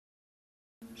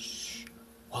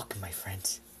Welcome, my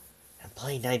friends. I'm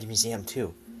playing Night Museum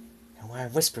too. And why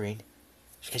I'm whispering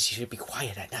is because you should be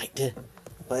quiet at night.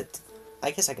 But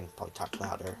I guess I can probably talk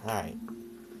louder. Alright.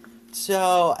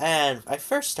 So, and I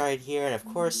first started here, and of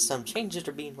course, some changes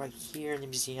are being right here in the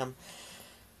museum.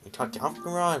 We talked to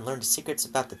Emperor and learned the secrets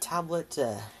about the tablet,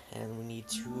 and we need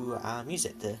to use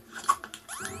it.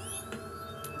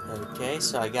 Okay,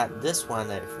 so I got this one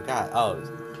that I forgot. Oh,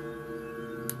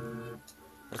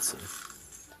 let's see.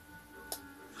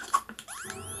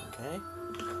 Okay.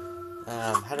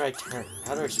 How do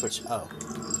I switch? Oh,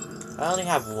 I only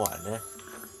have one.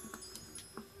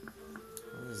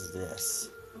 What is this?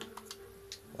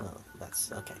 Oh,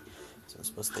 that's okay. So I'm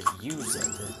supposed to use it.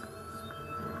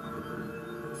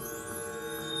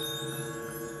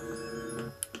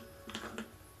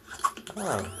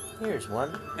 Oh, here's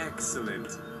one.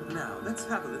 Excellent. Now, let's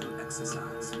have a little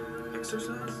exercise.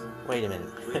 Exercise? Wait a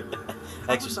minute. Wait a minute.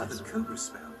 How about the Cobra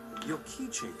spell? Your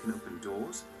keychain can open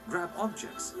doors, grab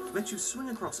objects, let you swing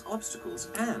across obstacles,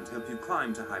 and help you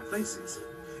climb to high places.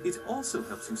 It also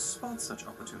helps you spot such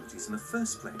opportunities in the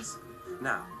first place.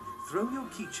 Now, throw your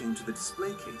keychain to the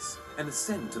display case and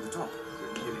ascend to the top.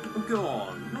 Go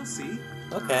on, you'll see.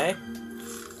 Okay.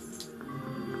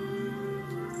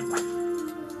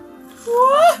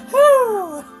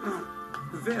 Woohoo!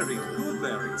 Very good,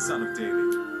 Larry, son of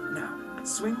David. Now,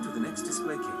 swing to the next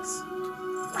display case.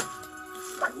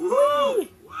 Whoa!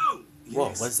 Whoa! Whoa,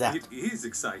 Yes, what's that? It is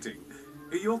exciting.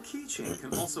 Your keychain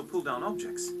can also pull down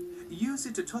objects. Use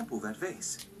it to topple that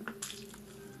vase.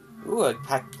 Ooh,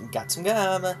 I got some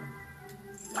gum.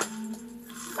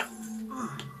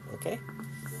 Okay.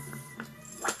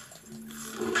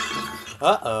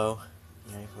 Uh-oh.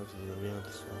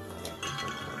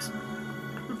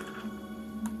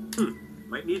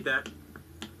 Might need that.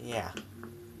 Yeah.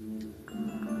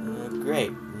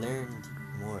 Great. Learned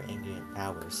more ingredient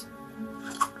powers.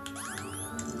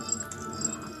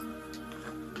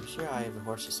 I'm sure I have a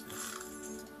horse's.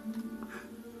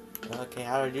 Okay,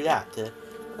 how do I do that?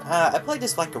 I played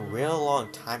this like a real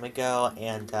long time ago,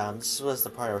 and this was the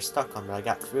part I was stuck on, but I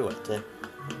got through it,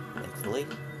 thankfully.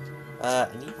 I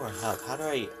need more help. How do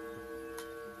I...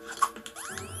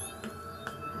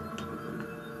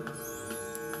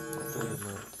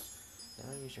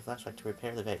 Now use your flashlight to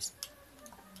repair the vase.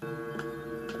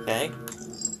 Okay.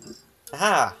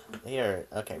 Aha! Here.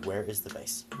 Okay, where is the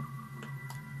base?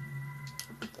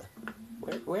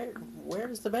 Where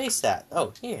is the base at?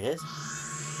 Oh, here it is.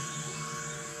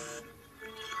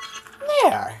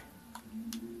 There!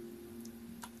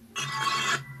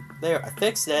 There, I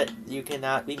fixed it. You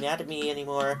cannot be mad at me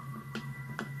anymore.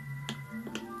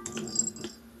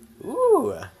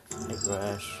 Ooh!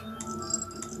 Paintbrush.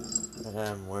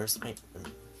 Where's the paint?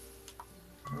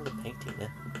 Where's the painting?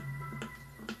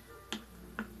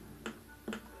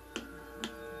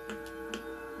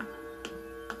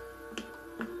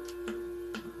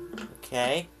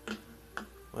 Okay.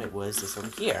 Wait, what is this over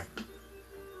here?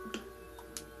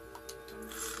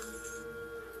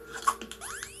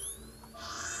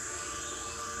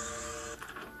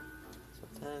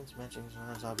 Sometimes matching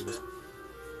is obvious.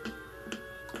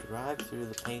 Drive through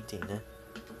the painting.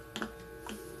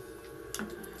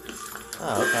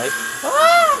 Oh, okay.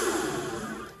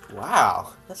 Ah!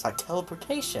 Wow, that's like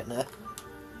teleportation.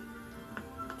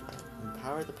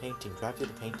 Empower the painting. Drive through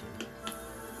the painting.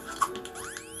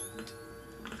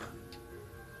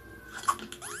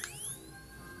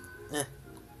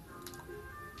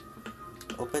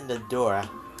 Open the door.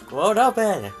 Won't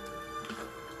open!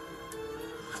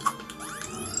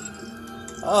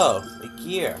 Oh, the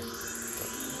gear.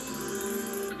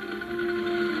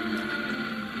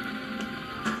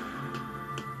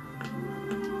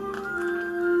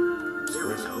 Here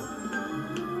we go.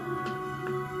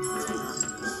 Let's hang on to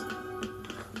this.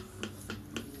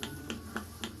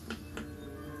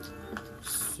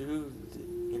 Soothe the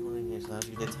inwarding is allowed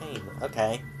you to detain.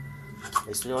 Okay.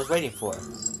 This is what I was waiting for.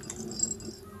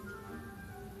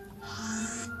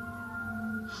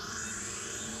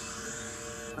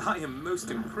 I am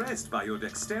most impressed by your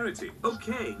dexterity.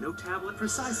 Okay, no tablet.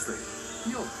 Precisely.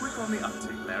 You're quick on the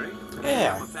uptake, Larry.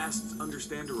 Yeah. I'm a fast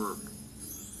understander.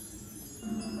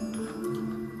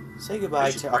 Say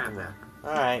goodbye to Aquaman.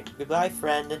 Alright, goodbye,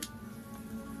 friend.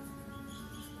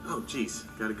 Oh, geez,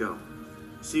 gotta go.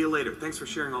 See you later. Thanks for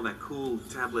sharing all that cool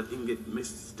tablet ingot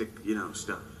mystic,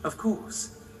 stuff. Of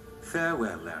course.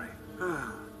 Farewell, Larry.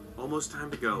 Almost time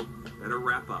to go. Better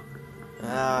wrap up.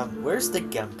 Where's the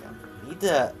gum gum? Need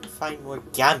to find more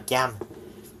gum gum.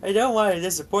 I don't want to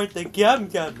disappoint the gum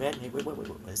gum, man. Hey, wait, what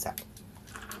is that?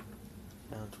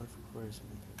 24 quarters.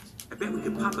 I bet we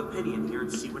could pop a penny in here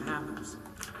and see what happens.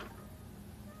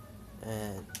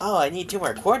 And oh, I need 2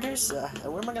 more quarters.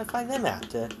 Where am I gonna find them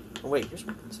at? Wait, here's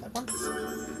one. Is that one?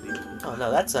 Oh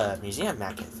no, that's a museum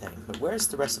magnet thing. But where's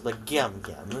the rest of the gum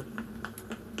gum?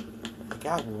 I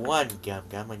got 1 gum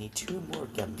gum. I need 2 more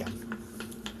gum gum.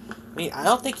 I mean, I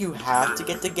don't think you have to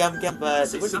get the gum gum,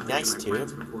 but it would be nice to. There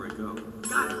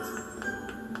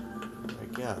we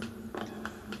go.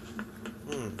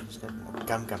 There's got more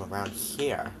gum gum around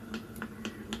here.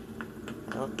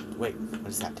 Oh, wait, what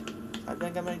is that? Is that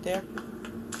gum gum right there?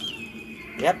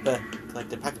 Yep,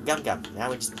 collect a pack of gum gum. Now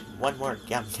we just need 1 more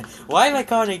gum gum. Why am I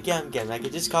calling it gum gum? I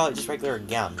could just call it just regular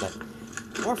gum, but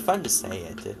it's more fun to say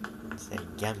it. Say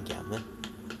gum gum.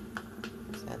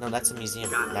 No, that's a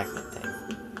museum magnet thing.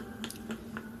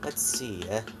 Let's see.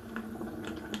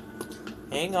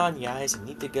 Hang on, guys. I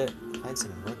need to go find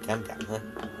some more gum gum.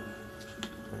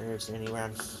 Is there any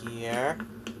around here?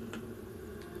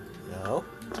 No.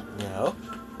 No.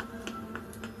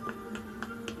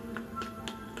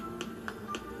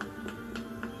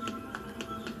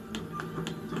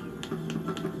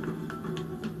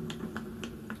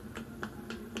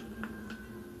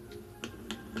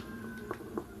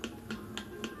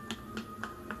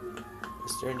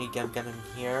 Is there any gum gum in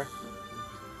here?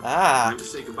 Ah! Time to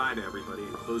say goodbye to everybody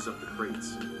and close up the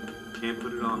crates. Can't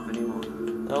put it off any longer.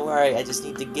 Don't worry, I just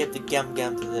need to give the gum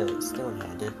gum to the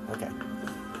Stonehead. Okay.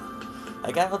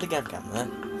 I got all the gum gum, huh?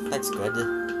 That's good.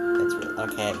 That's really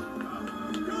okay.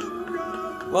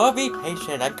 Well, be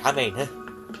patient, I'm coming. Here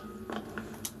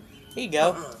you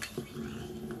go.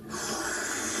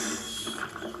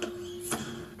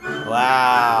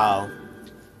 Wow.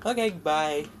 Okay,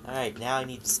 goodbye. Alright, now I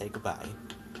need to say goodbye.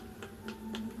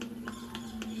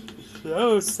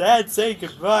 So sad saying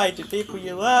goodbye to people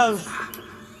you love.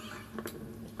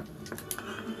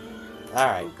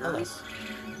 Alright, hello.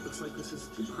 Looks like this is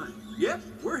goodbye. Yep,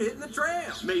 we're hitting the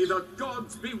trail. May the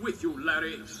gods be with you,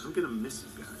 Larry. I'm gonna miss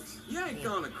you guys. You ain't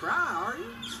gonna cry, are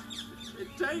you?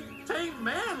 It ain't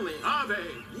manly. Are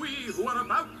they? We who are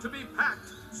about to be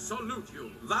packed salute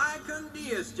you. Via con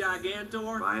Dios,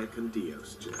 Gigantor. Via con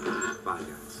Dios, Jack. Bye,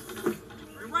 guys.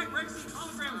 You're right, Rexy.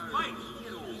 Hologram fight.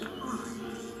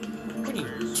 What are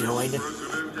you doing?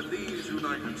 President of these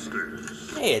United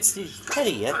States. Hey, it's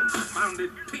Teddy.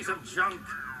 Confounded piece of junk.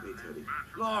 Hey, Teddy.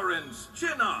 Lawrence,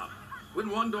 chin up. When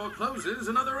one door closes,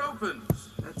 another opens.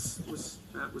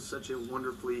 That was such a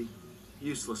wonderfully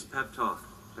useless pep talk.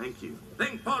 Thank you.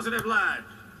 Think positive, lad.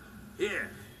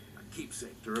 Here, a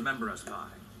keepsake to remember us by.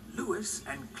 Lewis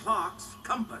and Clark's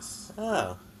compass.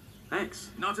 Oh. Thanks.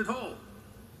 Not at all.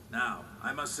 Now,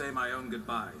 I must say my own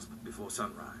goodbyes before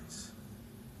sunrise.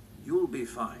 You'll be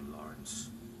fine,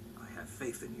 Lawrence. I have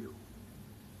faith in you.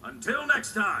 Until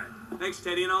next time. Thanks,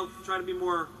 Teddy, and I'll try to be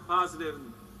more positive.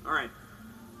 All right.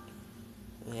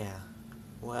 Yeah.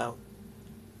 Well,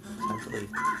 time to leave.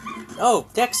 Oh,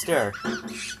 Dexter!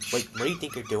 Wait, what do you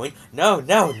think you're doing? No,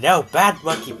 no, no! Bad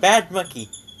monkey, bad monkey!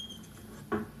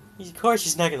 Of course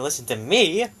he's not gonna listen to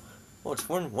me! Oh, it's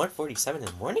 1:47 in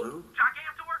the morning? Hello?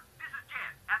 Gigantor, this is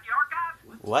Jed. At the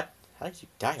archives? What? How did you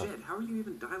dial? Jed, how are you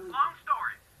even dialing? Long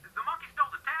story. The monkey stole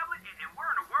the tablet, and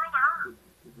we're in a world of hurt.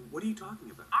 What are you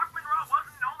talking about? Achman-Ra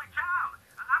wasn't the only child.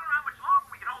 I don't know how much longer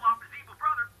we can hold off his evil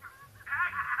brother.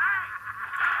 Hey!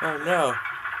 Oh no.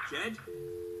 Jed,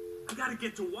 I gotta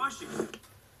get to Washington.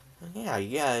 Yeah,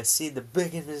 you gotta see the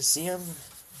biggest museum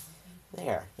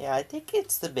there. Yeah, I think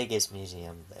it's the biggest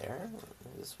museum there.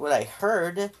 That's what I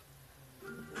heard.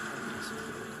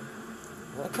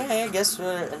 Okay, I guess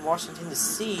we're in Washington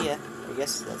D.C. I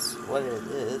guess that's what it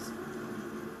is.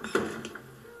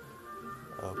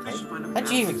 Okay. How'd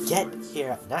you even get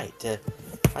here at night?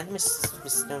 Find the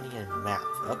Smithsonian map.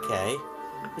 Okay.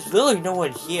 There's literally no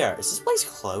one here. Is this place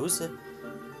closed?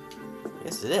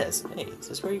 Yes, it is. Hey, is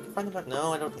this where you can find the map?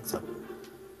 No, I don't think so.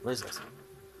 What is this?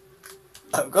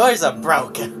 Of course I'm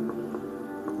broke!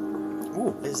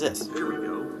 Ooh, what is this? There we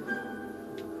go.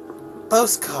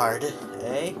 Postcard.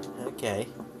 Hey, okay.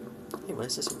 Hey, what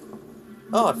is this?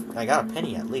 Oh, I got a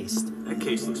penny at least. That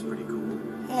case looks pretty cool.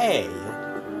 Hey,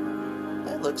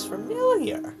 that looks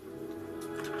familiar.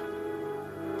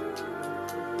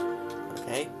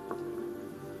 Okay.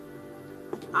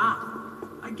 Ah,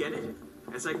 I get it.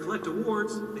 As I collect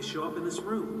awards, they show up in this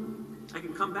room. I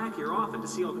can come back here often to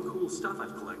see all the cool stuff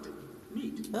I've collected.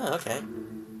 Neat. Oh, okay.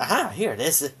 Aha, here it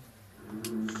is.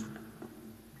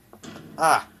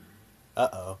 Ah.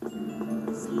 Uh-oh.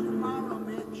 See you tomorrow,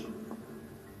 Mitch.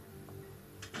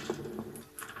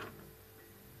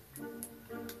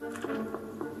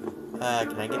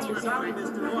 Can I get through? Sorry,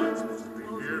 Mr. Lawrence.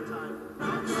 Closing time.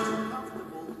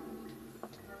 Comfortable.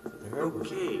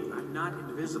 Okay, I'm not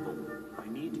invisible. I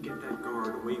need to get that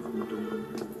guard away from the door.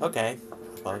 Okay.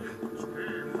 Well,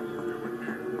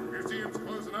 Museum's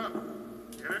closing up.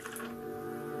 Get it?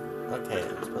 okay,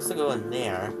 I'm supposed to go in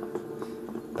there.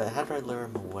 But how do I lure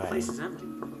him The away? place is empty.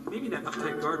 Maybe that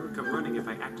uptight guard would come running if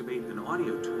I activate an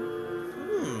audio tool.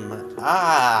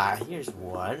 Here's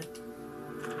one.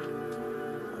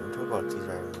 I'm talking about these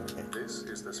right away. This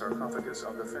is the sarcophagus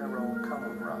of the pharaoh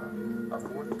Khamun-Ra, a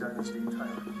 4th dynasty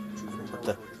tyrant, chiefly known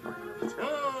the- for his great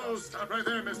Whoa! Stop right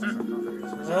there, mister.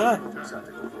 sarcophagus is Ah.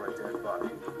 something over a dead body,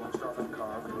 most often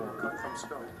carved or cut from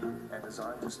stone, and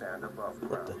designed to stand above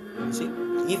What ground. the? Is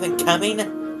he even coming?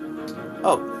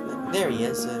 Oh, there he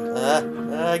is.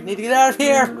 I need to get out of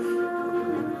here!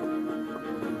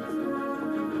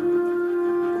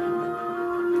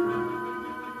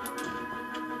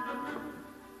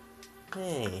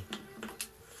 Hey.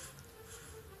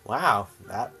 Wow,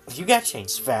 you got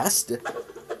changed fast.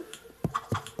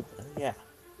 Yeah,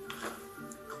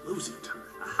 Closing time.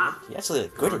 Aha! you actually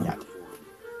look good in that.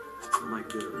 Am I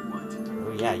good at what?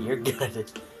 Oh yeah, you're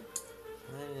good.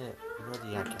 Where do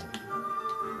you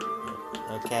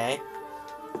go? Okay.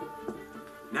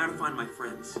 Now to find my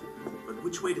friends. But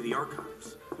which way to the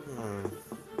archives?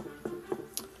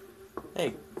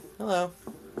 Hey, hello.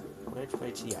 Which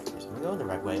way to the actors? I'm going the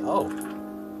right way. Oh,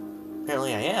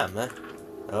 apparently I am.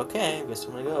 Okay, I guess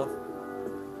I'm gonna go.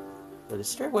 But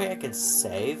is there a way I can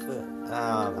save?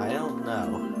 I don't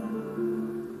know.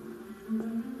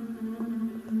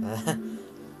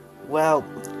 Well,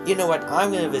 you know what?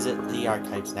 I'm gonna visit the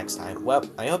archives next time. Well,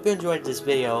 I hope you enjoyed this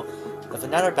video of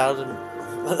another battle.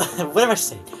 What am I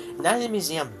saying? Night in the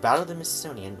Museum, Battle of the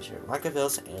Smithsonian. Be sure to like the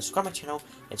videos and subscribe to my channel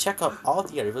and check out all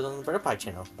the other videos on the Butterfly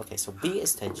channel. Okay, so B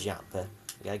is to jump. You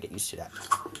gotta get used to that.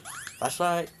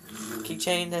 Flashlight,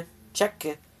 keychain, check.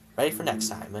 Ready for next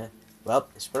time. Well,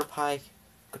 it's Butterfly.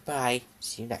 Goodbye.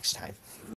 See you next time.